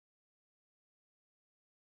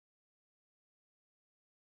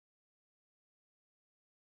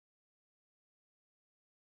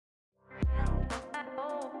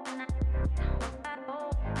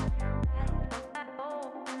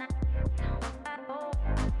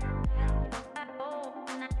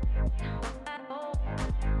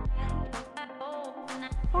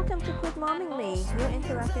welcome to Quit Momming Me, your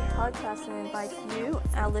interactive podcast that invites you,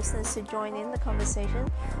 our listeners, to join in the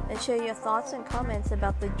conversation and share your thoughts and comments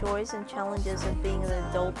about the joys and challenges of being an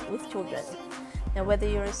adult with children. Now, whether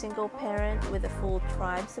you're a single parent with a full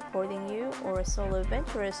tribe supporting you, or a solo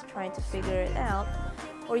adventurist trying to figure it out,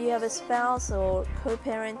 or you have a spouse or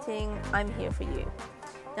co-parenting, I'm here for you.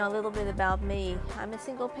 Now, a little bit about me. I'm a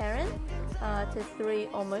single parent to 3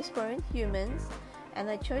 almost grown humans, and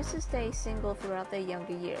I chose to stay single throughout their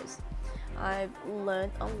younger years. I've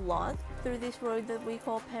learned a lot through this road that we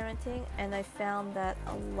call parenting, and I found that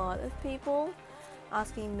a lot of people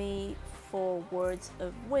asking me for words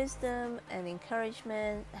of wisdom and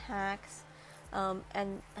encouragement, hacks,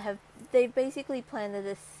 and they've basically planted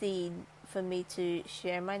a seed for me to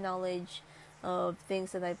share my knowledge of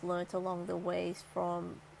things that I've learned along the way,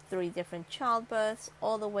 from 3 different childbirths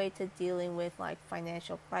all the way to dealing with like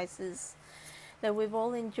financial crisis that we've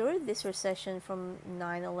all endured this recession, from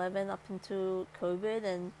 9/11 up into COVID,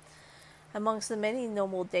 and amongst the many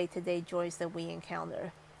normal day-to-day joys that we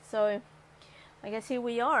encounter. So I guess here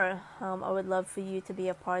we are. I would love for you to be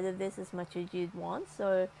a part of this as much as you'd want.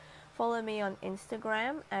 So follow me on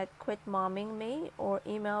Instagram at quitmommingme, or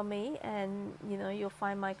email me, and you'll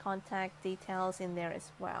find my contact details in there as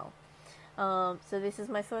well. So this is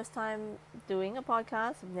my first time doing a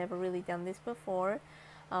podcast. I've never really done this before.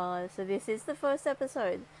 So this is the first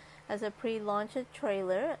episode as a pre-launch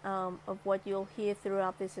trailer of what you'll hear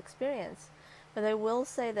throughout this experience. But I will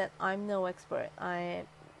say that I'm no expert. I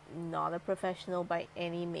am not a professional by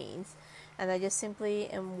any means. And I just simply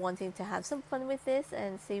am wanting to have some fun with this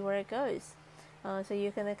and see where it goes. So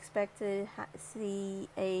you can expect to see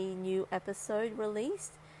a new episode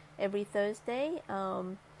released every Thursday.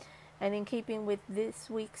 And in keeping with this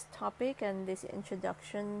week's topic and this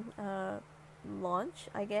introduction launch,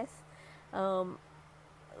 I guess,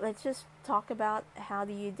 let's just talk about how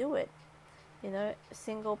do you do it.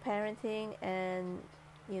 Single parenting, and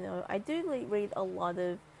I do read a lot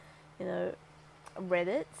of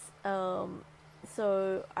Reddits.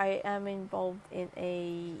 So I am involved in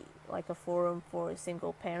a forum for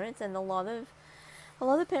single parents, and a lot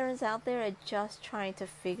of parents out there are just trying to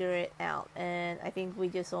figure it out, and I think we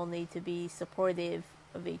just all need to be supportive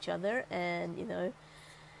of each other and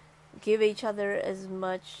give each other as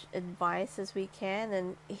much advice as we can.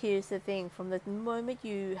 And here's the thing: from the moment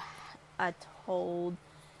you are told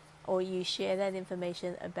or you share that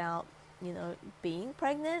information about being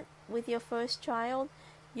pregnant with your first child,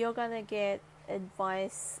 you're gonna get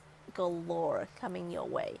advice galore coming your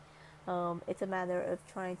way. It's a matter of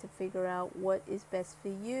trying to figure out what is best for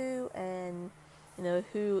you, and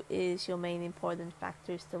who is your main important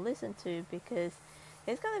factors to listen to, because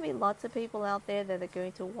there's going to be lots of people out there that are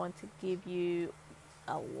going to want to give you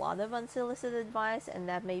a lot of unsolicited advice, and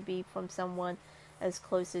that may be from someone as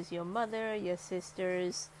close as your mother, your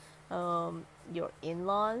sisters, your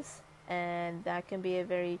in-laws, and that can be a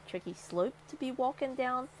very tricky slope to be walking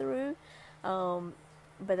down through.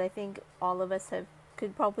 But I think all of us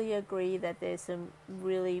could probably agree that there's some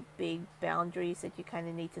really big boundaries that you kind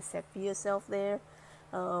of need to set for yourself there,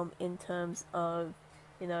 in terms of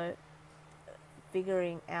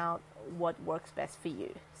figuring out what works best for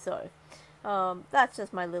you. So that's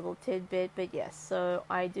just my little tidbit. But yes, so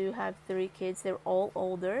I do have 3 kids. They're all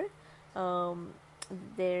older.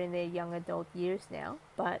 They're in their young adult years now.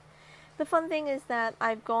 But the fun thing is that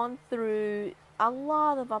I've gone through a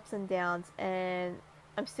lot of ups and downs, and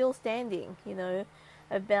I'm still standing.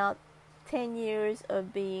 About 10 years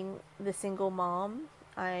of being the single mom.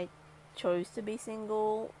 I chose to be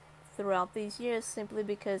single throughout these years simply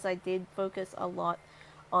because I did focus a lot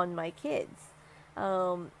on my kids.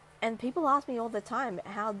 And people ask me all the time,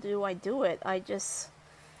 how do I do it? I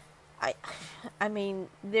mean,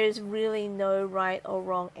 there's really no right or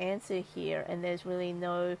wrong answer here, and there's really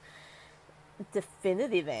no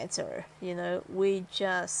definitive answer. We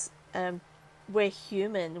just, we're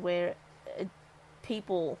human. We're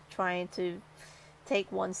people trying to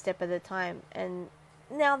take one step at a time. And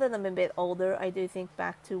now that I'm a bit older, I do think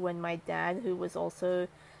back to when my dad, who was also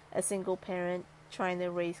a single parent trying to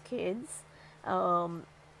raise kids,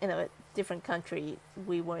 a different country,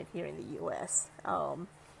 we weren't here in the US,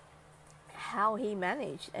 how he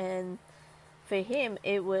managed. And for him,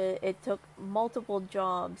 it took multiple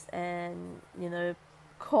jobs and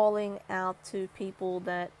calling out to people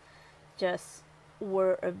that just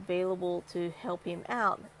were available to help him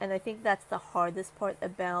out. And I think that's the hardest part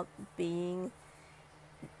about being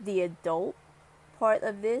the adult part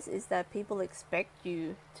of this, is that people expect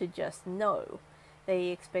you to just know. They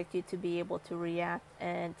expect you to be able to react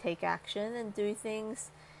and take action and do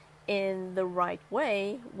things in the right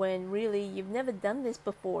way when really you've never done this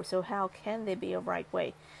before, so how can there be a right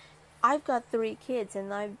way? I've got 3 kids,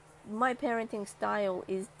 and my parenting style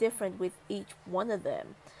is different with each one of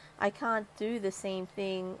them. I can't do the same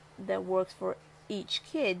thing that works for each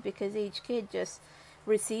kid because each kid just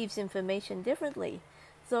receives information differently.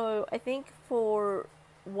 So I think for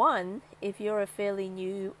one, if you're a fairly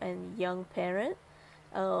new and young parent,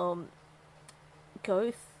 um,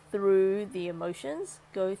 go through the emotions,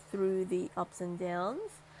 go through the ups and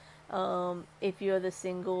downs. If you're the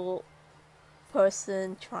single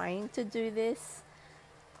person trying to do this,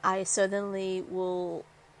 I certainly will,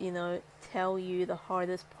 tell you the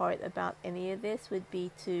hardest part about any of this would be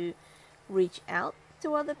to reach out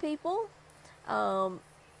to other people. Um,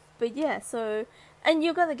 but yeah, and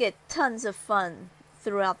you're gonna get tons of fun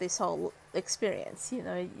throughout this whole experience.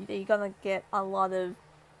 You're gonna get a lot of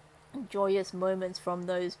joyous moments from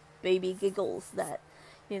those baby giggles that,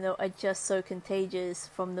 are just so contagious,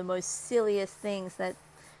 from the most silliest things that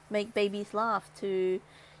make babies laugh to,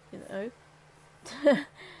 you know,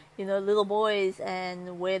 little boys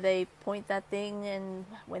and where they point that thing and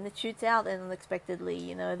when it shoots out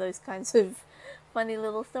unexpectedly, those kinds of funny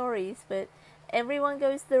little stories. But everyone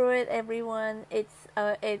goes through it.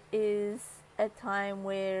 It is a time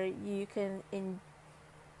where you can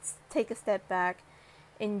take a step back,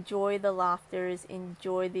 enjoy the laughters,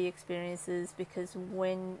 enjoy the experiences, because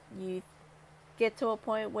when you get to a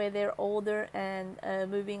point where they're older and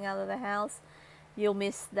moving out of the house, you'll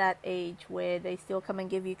miss that age where they still come and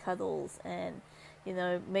give you cuddles and,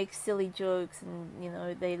 make silly jokes,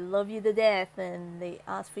 and, they love you to death and they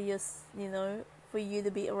ask for you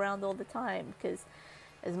to be around all the time. Because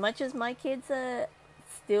as much as my kids are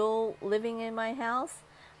still living in my house,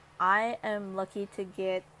 I am lucky to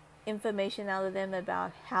get information out of them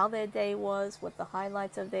about how their day was, what the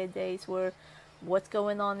highlights of their days were, what's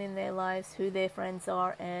going on in their lives, who their friends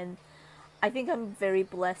are, and I think I'm very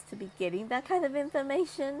blessed to be getting that kind of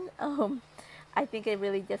information. I think it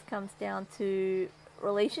really just comes down to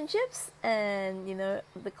relationships and,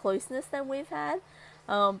 the closeness that we've had.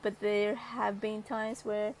 But there have been times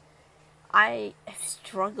where I have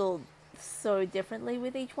struggled so differently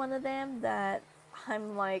with each one of them that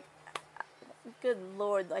I'm like, good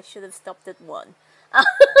Lord, I should have stopped at one.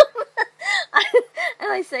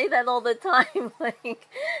 And I say that all the time. Like,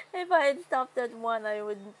 if I had stopped at one, I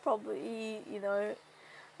would probably,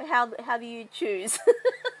 how do you choose?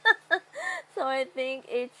 So I think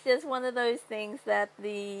it's just one of those things that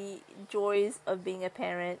the joys of being a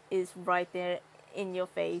parent is right there in your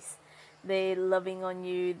face. They're loving on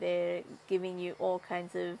you. They're giving you all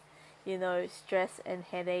kinds of, stress and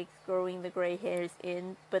headaches, growing the gray hairs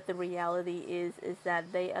in. But the reality is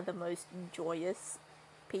that they are the most joyous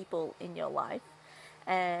people in your life,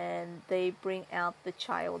 and they bring out the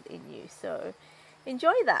child in you. So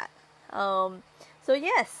enjoy that. So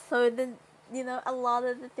yes, so a lot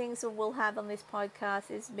of the things that we'll have on this podcast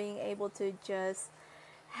is being able to just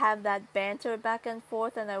have that banter back and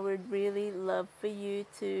forth, and I would really love for you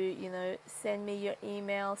to, send me your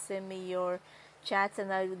email, send me your chats,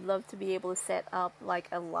 and I would love to be able to set up like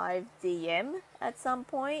a live DM at some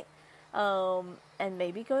point, and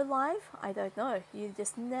maybe go live. I don't know. You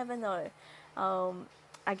just never know.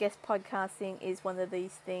 I guess podcasting is one of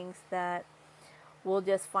these things that we'll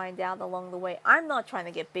just find out along the way. I'm not trying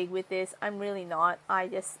to get big with this. I'm really not. I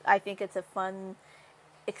think it's a fun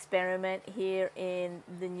experiment here in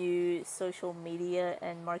the new social media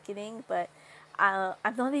and marketing, but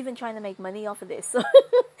I'm not even trying to make money off of this. So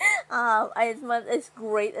as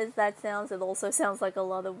great as that sounds, it also sounds like a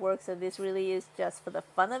lot of work. So this really is just for the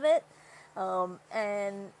fun of it.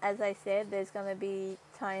 And as I said, there's going to be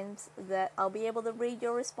times that I'll be able to read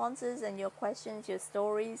your responses and your questions, your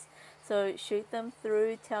stories. So shoot them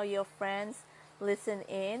through, tell your friends, listen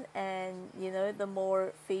in, and the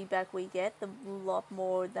more feedback we get, the lot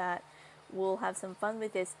more that we'll have some fun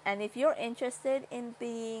with this. And if you're interested in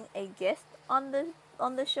being a guest on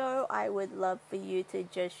the show, I would love for you to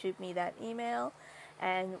just shoot me that email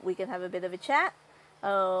and we can have a bit of a chat.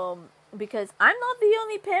 Because I'm not the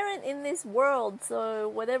only parent in this world, so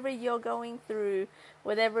whatever you're going through,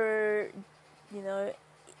 whatever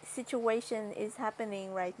situation is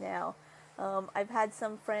happening right now, I've had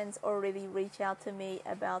some friends already reach out to me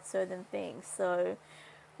about certain things. So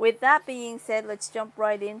with that being said, let's jump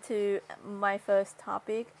right into my first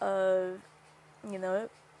topic of,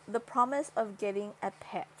 the promise of getting a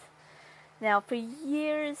pet. Now, for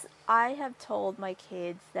years, I have told my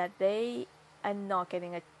kids that they are not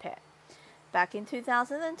getting a pet. Back in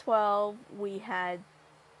 2012, we had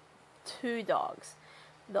 2 dogs.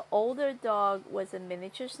 The older dog was a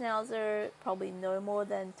miniature schnauzer, probably no more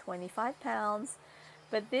than 25 pounds.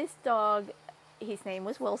 But this dog, his name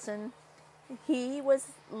was Wilson, he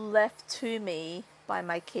was left to me by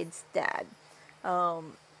my kid's dad.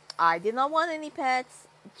 I did not want any pets.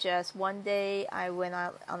 Just one day, I went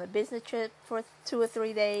out on a business trip for 2 or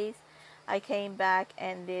 3 days. I came back,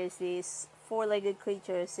 and there's this four-legged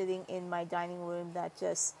creature sitting in my dining room that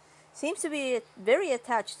just seems to be very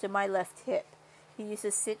attached to my left hip. He used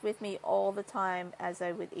to sit with me all the time as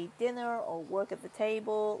I would eat dinner or work at the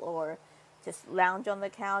table or just lounge on the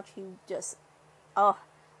couch. He just, oh,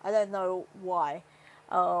 I don't know why.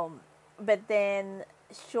 But then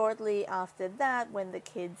shortly after that, when the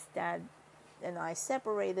kid's dad and I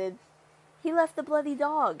separated, he left the bloody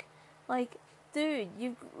dog. Like, dude,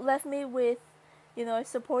 you left me with,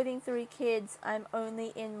 supporting 3 kids. I'm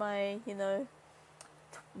only in my,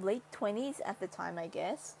 late 20s at the time, I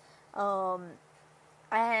guess.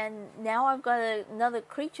 And now I've got another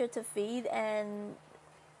creature to feed, and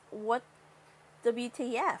what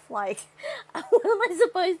WTF? Like, what am I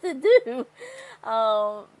supposed to do?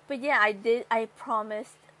 But yeah, I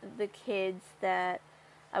promised the kids that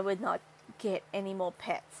I would not get any more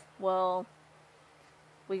pets. Well,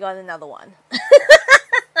 we got another one.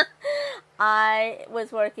 I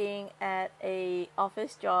was working at a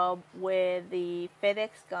office job where the FedEx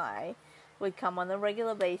guy would come on a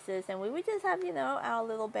regular basis, and we would just have, our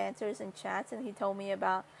little banters and chats, and he told me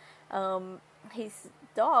about his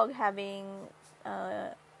dog having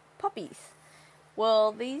puppies.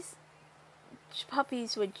 Well, these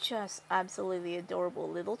puppies were just absolutely adorable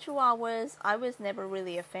little chihuahuas. I was never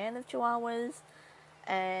really a fan of chihuahuas,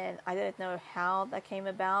 and I don't know how that came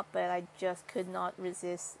about, but I just could not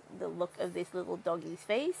resist the look of this little doggy's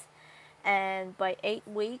face. And by 8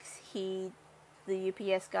 weeks, the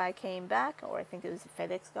UPS guy came back, or I think it was a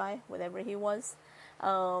FedEx guy, whatever he was,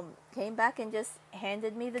 came back and just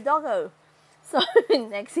handed me the doggo. So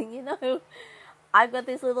next thing you know, I've got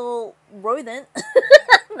this little rodent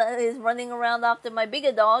that is running around after my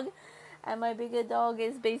bigger dog, and my bigger dog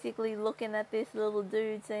is basically looking at this little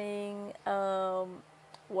dude saying,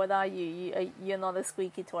 what are you? You're not a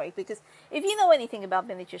squeaky toy. Because if you know anything about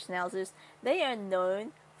miniature schnauzers, they are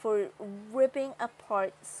known for ripping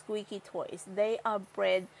apart squeaky toys. They are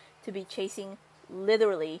bred to be chasing,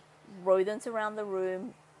 literally, rodents around the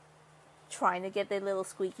room, trying to get their little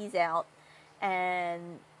squeakies out,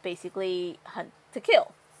 and basically hunt to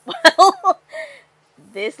kill. Well,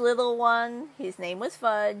 this little one, his name was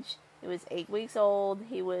Fudge. He was 8 weeks old.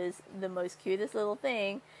 He was the most cutest little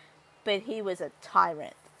thing, but he was a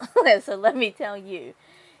tyrant. So let me tell you.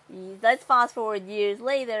 Let's fast forward years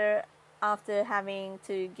later. After having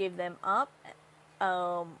to give them up,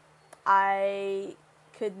 I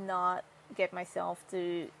could not get myself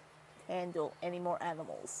to handle any more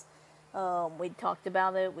animals. We talked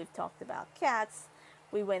about it. We've talked about cats.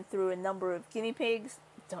 We went through a number of guinea pigs.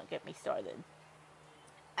 Don't get me started.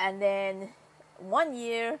 And then one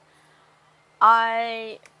year,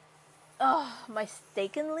 I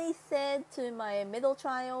mistakenly said to my middle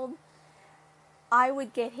child, I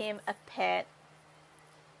would get him a pet.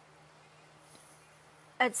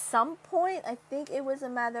 At some point, I think it was a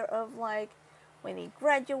matter of like when he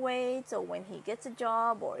graduates or when he gets a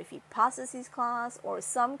job or if he passes his class or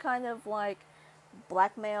some kind of like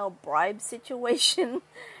blackmail bribe situation,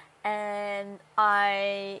 and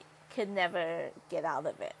I could never get out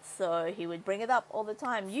of it. So he would bring it up all the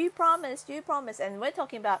time. You promised, and we're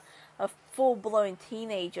talking about a full-blown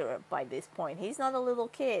teenager by this point. He's not a little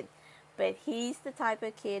kid, but he's the type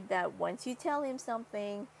of kid that once you tell him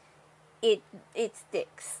something, it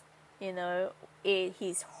sticks.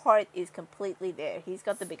 His heart is completely there. He's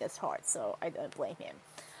got the biggest heart, so I don't blame him.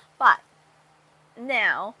 But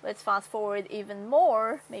now, let's fast forward even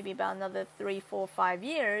more, maybe about another 3, 4, 5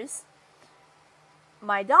 years.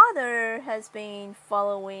 My daughter has been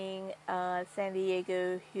following San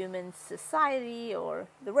Diego Humane Society, or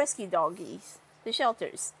the rescue doggies, the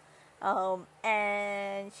shelters.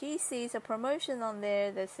 And she sees a promotion on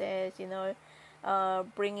there that says,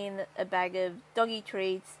 bring in a bag of doggy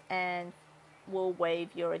treats and we'll waive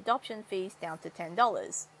your adoption fees down to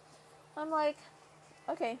 $10. I'm like,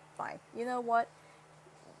 okay, fine. You know what?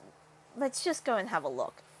 Let's just go and have a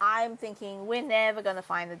look. I'm thinking we're never going to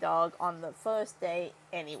find the dog on the first day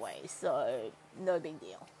anyway, so no big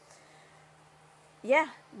deal. Yeah,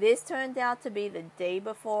 this turned out to be the day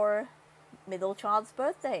before middle child's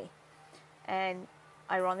birthday. And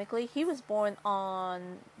ironically, he was born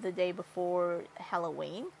on the day before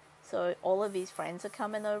Halloween, so all of his friends are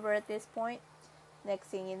coming over at this point. Next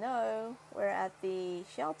thing you know, we're at the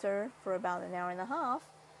shelter for about an hour and a half,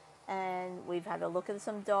 and we've had a look at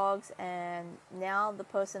some dogs, and now the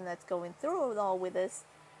person that's going through it all with us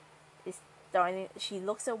is starting. She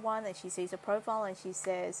looks at one and she sees a profile and she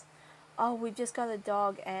says, "Oh, we've just got a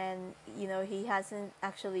dog, and he hasn't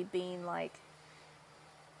actually been like,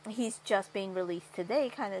 he's just been released today,"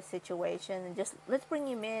 kind of situation, and just let's bring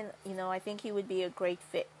him in. I think he would be a great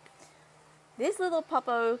fit. This little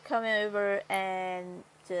puppo come over and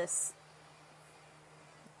just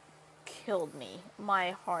killed me.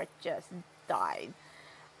 My heart just died.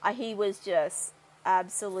 He was just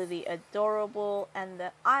absolutely adorable, and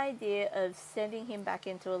the idea of sending him back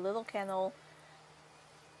into a little kennel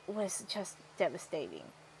was just devastating.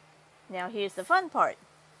 Now here's the fun part.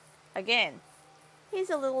 Again,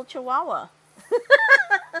 he's a little chihuahua.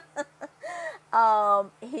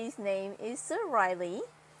 His name is Sir Riley.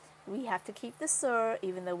 We have to keep the Sir,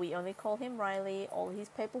 even though we only call him Riley. All his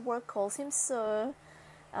paperwork calls him Sir.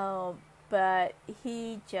 But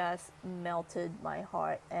he just melted my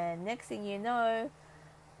heart. And next thing you know,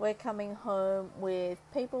 we're coming home with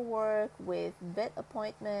paperwork, with vet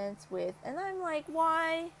appointments, and I'm like,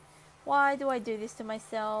 why? Why do I do this to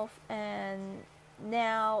myself? And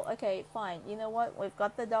now, okay, fine. You know what? We've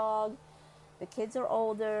got the dog. The kids are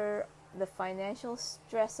older. The financial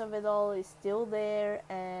stress of it all is still there.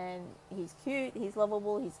 And he's cute. He's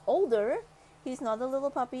lovable. He's older. He's not a little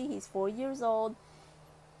puppy. He's 4 years old.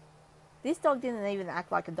 This dog didn't even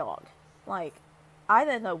act like a dog. Like, I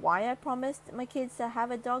don't know why I promised my kids to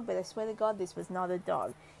have a dog, but I swear to God, this was not a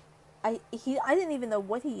dog. I didn't even know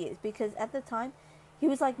what he is, because at the time, he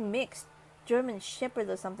was like mixed German Shepherd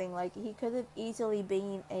or something. Like, he could have easily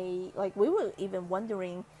been like, we were even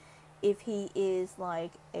wondering if he is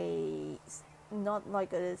like not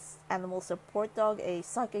like a animal support dog, a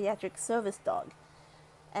psychiatric service dog.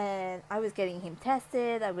 And I was getting him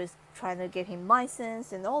tested, I was trying to get him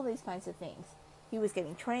licensed, and all these kinds of things. He was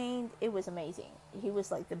getting trained. It was amazing. He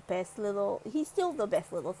was like he's still the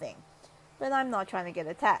best little thing. But I'm not trying to get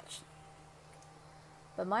attached.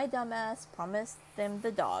 But my dumbass promised them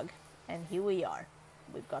the dog, and here we are.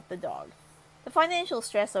 We've got the dog. The financial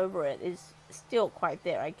stress over it is still quite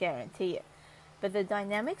there, I guarantee it. But the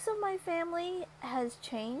dynamics of my family has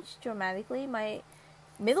changed dramatically. My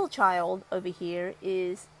middle child over here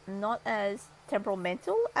is not as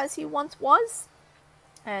temperamental as he once was,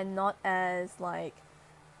 and not as like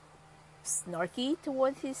snarky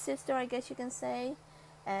towards his sister, I guess you can say.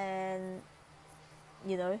 And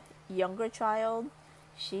younger child,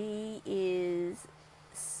 she is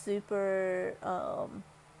super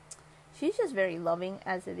she's just very loving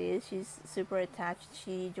as it is. She's super attached.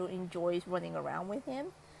 She enjoys running around with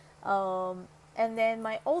him. And then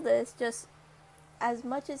my oldest, just as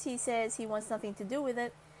much as he says he wants nothing to do with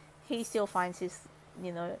it, he still finds his,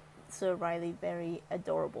 Sir Riley very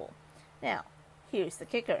adorable. Now, here's the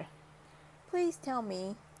kicker. Please tell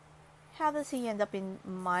me, how does he end up in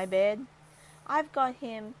my bed? I've got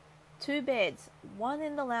him 2 beds. One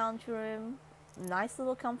in the lounge room, nice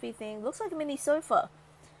little comfy thing, looks like a mini sofa.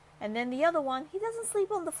 And then the other one, he doesn't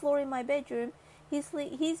sleep on the floor in my bedroom. His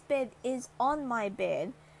bed is on my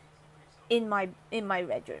bed in my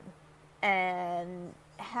bedroom. And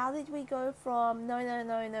how did we go from no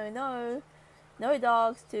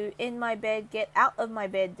dogs to in my bed, get out of my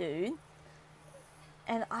bed, dude?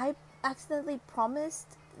 And I accidentally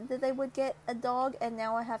promised that they would get a dog, and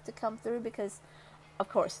now I have to come through because, of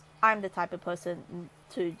course, I'm the type of person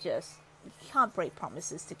to just can't break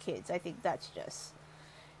promises to kids. I think that's just,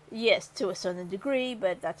 yes, to a certain degree,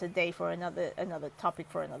 but that's another topic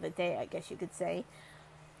for another day, I guess you could say.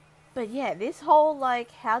 But yeah, this whole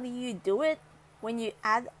like, how do you do it when you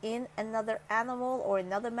add in another animal or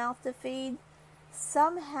another mouth to feed?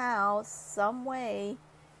 Somehow, some way,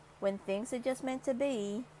 when things are just meant to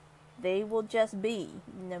be, they will just be.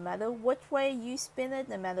 No matter which way you spin it,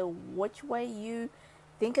 no matter which way you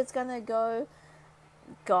think it's gonna go,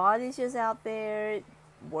 God is just out there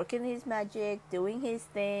working his magic, doing his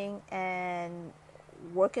thing, and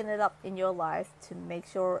working it up in your life to make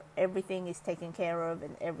sure everything is taken care of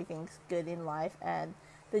and everything's good in life, and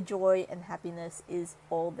the joy and happiness is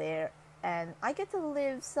all there, and I get to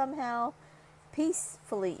live somehow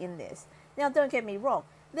peacefully in this. Now, don't get me wrong,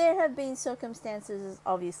 there have been circumstances,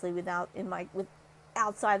 obviously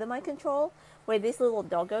outside of my control, where this little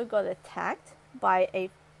doggo got attacked by a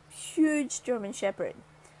huge German Shepherd.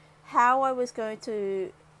 How I was going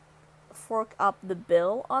to fork up the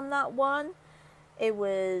bill on that one, it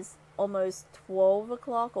was almost 12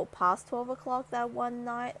 o'clock or past 12 o'clock that one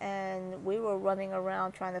night, and we were running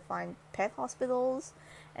around trying to find pet hospitals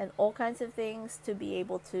and all kinds of things to be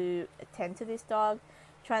able to attend to this dog,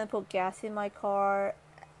 trying to put gas in my car,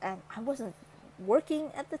 and I wasn't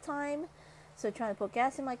working at the time. So trying to put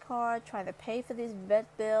gas in my car, trying to pay for this vet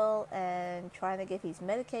bill, and trying to get his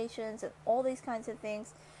medications and all these kinds of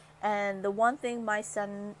things. And the one thing my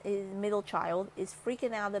son, is middle child, is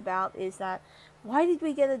freaking out about is that, why did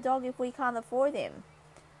we get a dog if we can't afford him?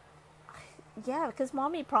 Yeah, because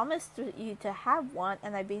mommy promised you to have one,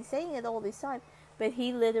 and I've been saying it all this time. But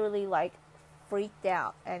he literally like freaked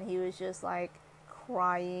out, and he was just like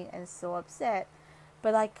crying and so upset.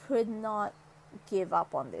 But I could not give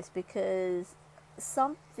up on this, because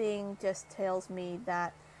something just tells me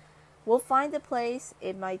that we'll find a place.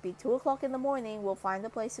 It might be 2 o'clock in the morning. We'll find a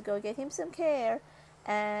place to go get him some care,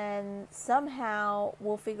 and somehow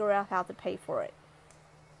we'll figure out how to pay for it.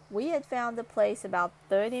 We had found a place about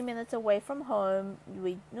 30 minutes away from home.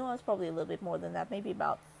 It's probably a little bit more than that, maybe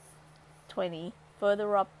about 20,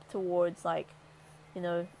 further up towards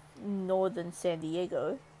northern San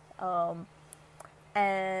Diego.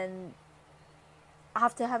 And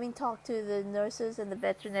after having talked to the nurses and the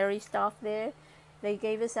veterinary staff there, they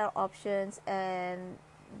gave us our options, and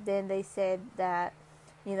then they said that,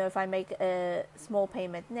 if I make a small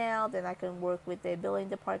payment now, then I can work with the billing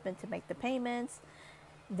department to make the payments.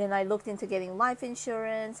 Then I looked into getting life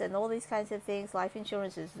insurance and all these kinds of things. Life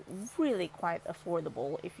insurance is really quite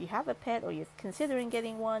affordable. If you have a pet or you're considering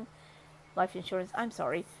getting one, pet insurance.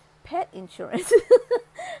 Pet insurance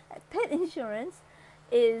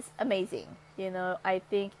is amazing. I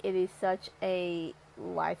think it is such a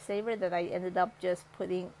lifesaver that I ended up just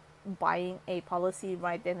buying a policy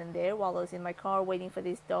right then and there while I was in my car waiting for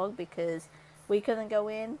this dog, because we couldn't go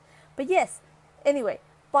in. But yes, anyway,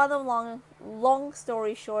 long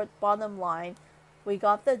story short, bottom line, we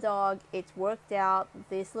got the dog. It's worked out.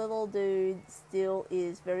 This little dude still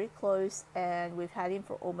is very close, and we've had him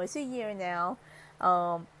for almost a year now.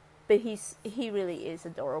 But he really is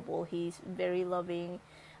adorable. He's very loving.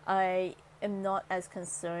 I am not as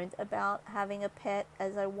concerned about having a pet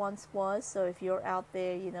as I once was. So if you're out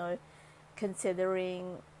there,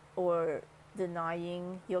 considering or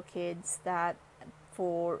denying your kids that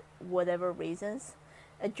for whatever reasons,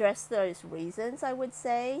 address those reasons, I would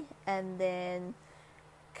say, and then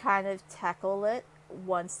kind of tackle it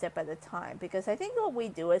one step at a time. Because I think what we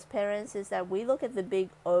do as parents is that we look at the big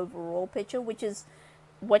overall picture, which is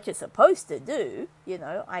what you're supposed to do,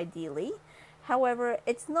 ideally. However,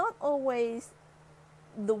 it's not always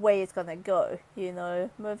the way it's going to go.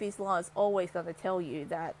 Murphy's Law is always going to tell you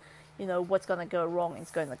that, what's going to go wrong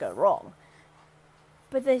is going to go wrong.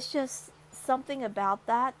 But there's just something about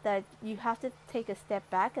that you have to take a step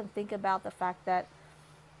back and think about the fact that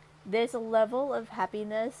there's a level of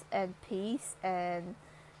happiness and peace and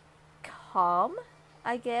calm,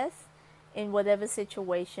 I guess, in whatever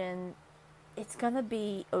situation. It's gonna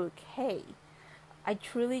be okay. I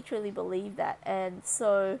truly, truly believe that. And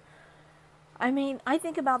so, I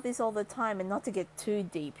think about this all the time, and not to get too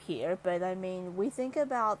deep here, but we think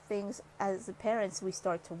about things as parents. We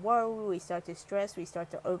start to worry, we start to stress, we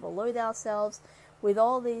start to overload ourselves with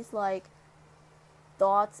all these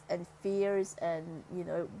thoughts and fears and,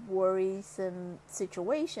 worrisome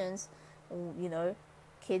situations.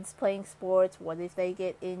 Kids playing sports, what if they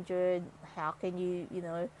get injured? How can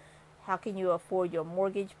you afford your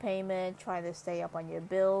mortgage payment, trying to stay up on your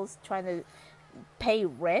bills, trying to pay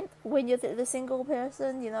rent when you're the single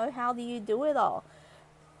person? How do you do it all?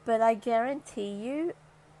 But I guarantee you,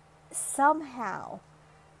 somehow,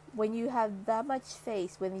 when you have that much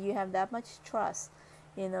faith, when you have that much trust,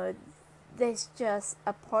 there's just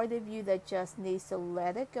a part of you that just needs to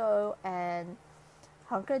let it go and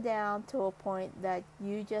hunker down to a point that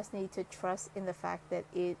you just need to trust in the fact that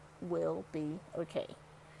it will be okay.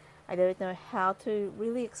 I don't know how to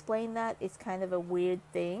really explain that. It's kind of a weird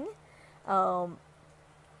thing.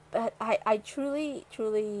 But I truly,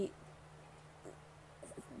 truly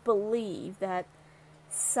believe that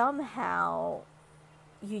somehow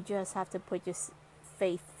you just have to put your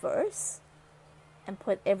faith first and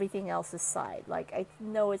put everything else aside. I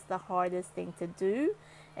know it's the hardest thing to do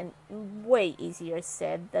and way easier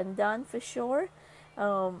said than done, for sure.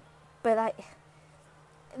 But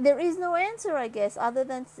there is no answer, I guess, other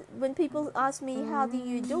than when people ask me, how do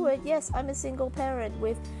you do it? Yes, I'm a single parent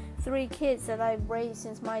with 3 kids that I've raised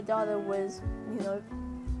since my daughter was,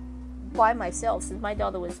 by myself, since my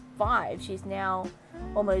daughter was 5. She's now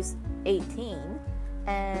almost 18.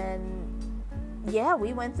 And yeah,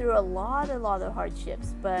 we went through a lot of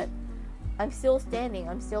hardships, but I'm still standing.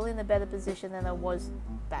 I'm still in a better position than I was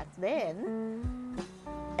back then.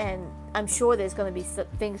 And I'm sure there's going to be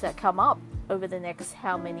things that come up over the next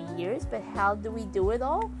how many years, but how do we do it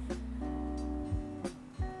all?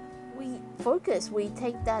 We focus. We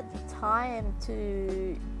take that time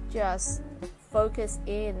to just focus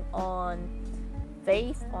in on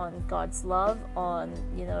faith, on God's love, on,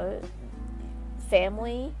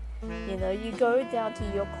 family. You go down to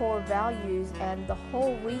your core values, and the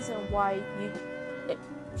whole reason why you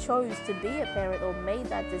chose to be a parent or made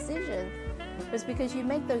that decision was because you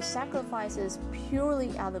make those sacrifices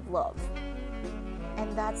purely out of love.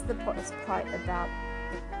 And that's the part about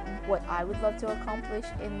what I would love to accomplish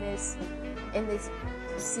in this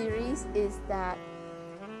series, is that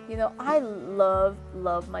I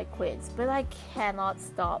love my kids, but I cannot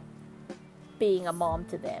stop being a mom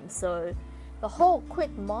to them. So the whole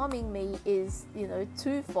quit momming me is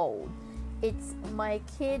twofold. It's my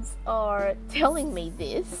kids are telling me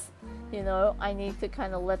this, I need to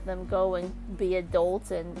kind of let them go and be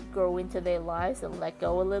adults and grow into their lives and let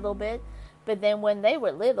go a little bit. But then when they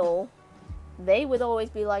were little, they would always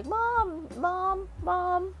be like, mom,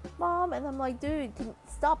 and I'm like, dude,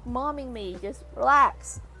 stop momming me, just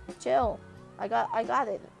relax, chill, I got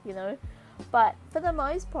it, But for the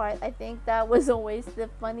most part, I think that was always the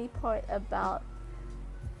funny part about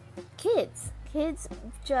kids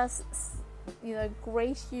just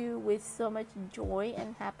grace you with so much joy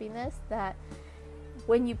and happiness that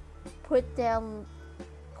when you put down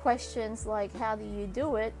questions like, how do you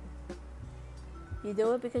do it? You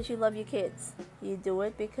do it because you love your kids. You do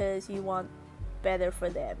it because you want better for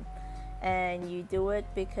them. And you do it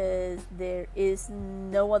because there is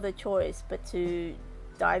no other choice but to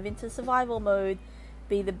dive into survival mode,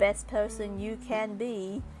 be the best person you can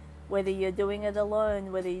be, whether you're doing it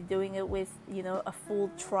alone, whether you're doing it with, a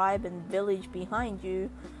full tribe and village behind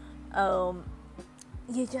you.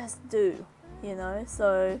 You just do,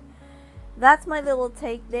 So that's my little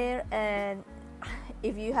take there. And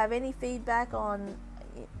if you have any feedback on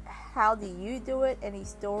how do you do it, any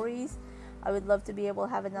stories, I would love to be able to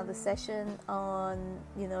have another session on,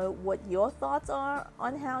 what your thoughts are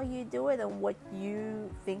on how you do it and what you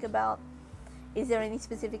think about. Is there any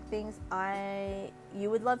specific things you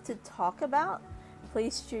would love to talk about?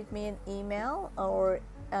 Please shoot me an email or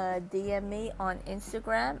DM me on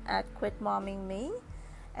Instagram at quitmommingme,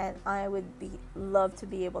 and I would love to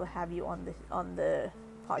be able to have you on the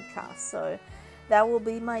podcast. So that will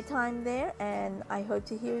be my time there, and I hope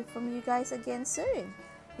to hear from you guys again soon.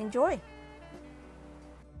 Enjoy.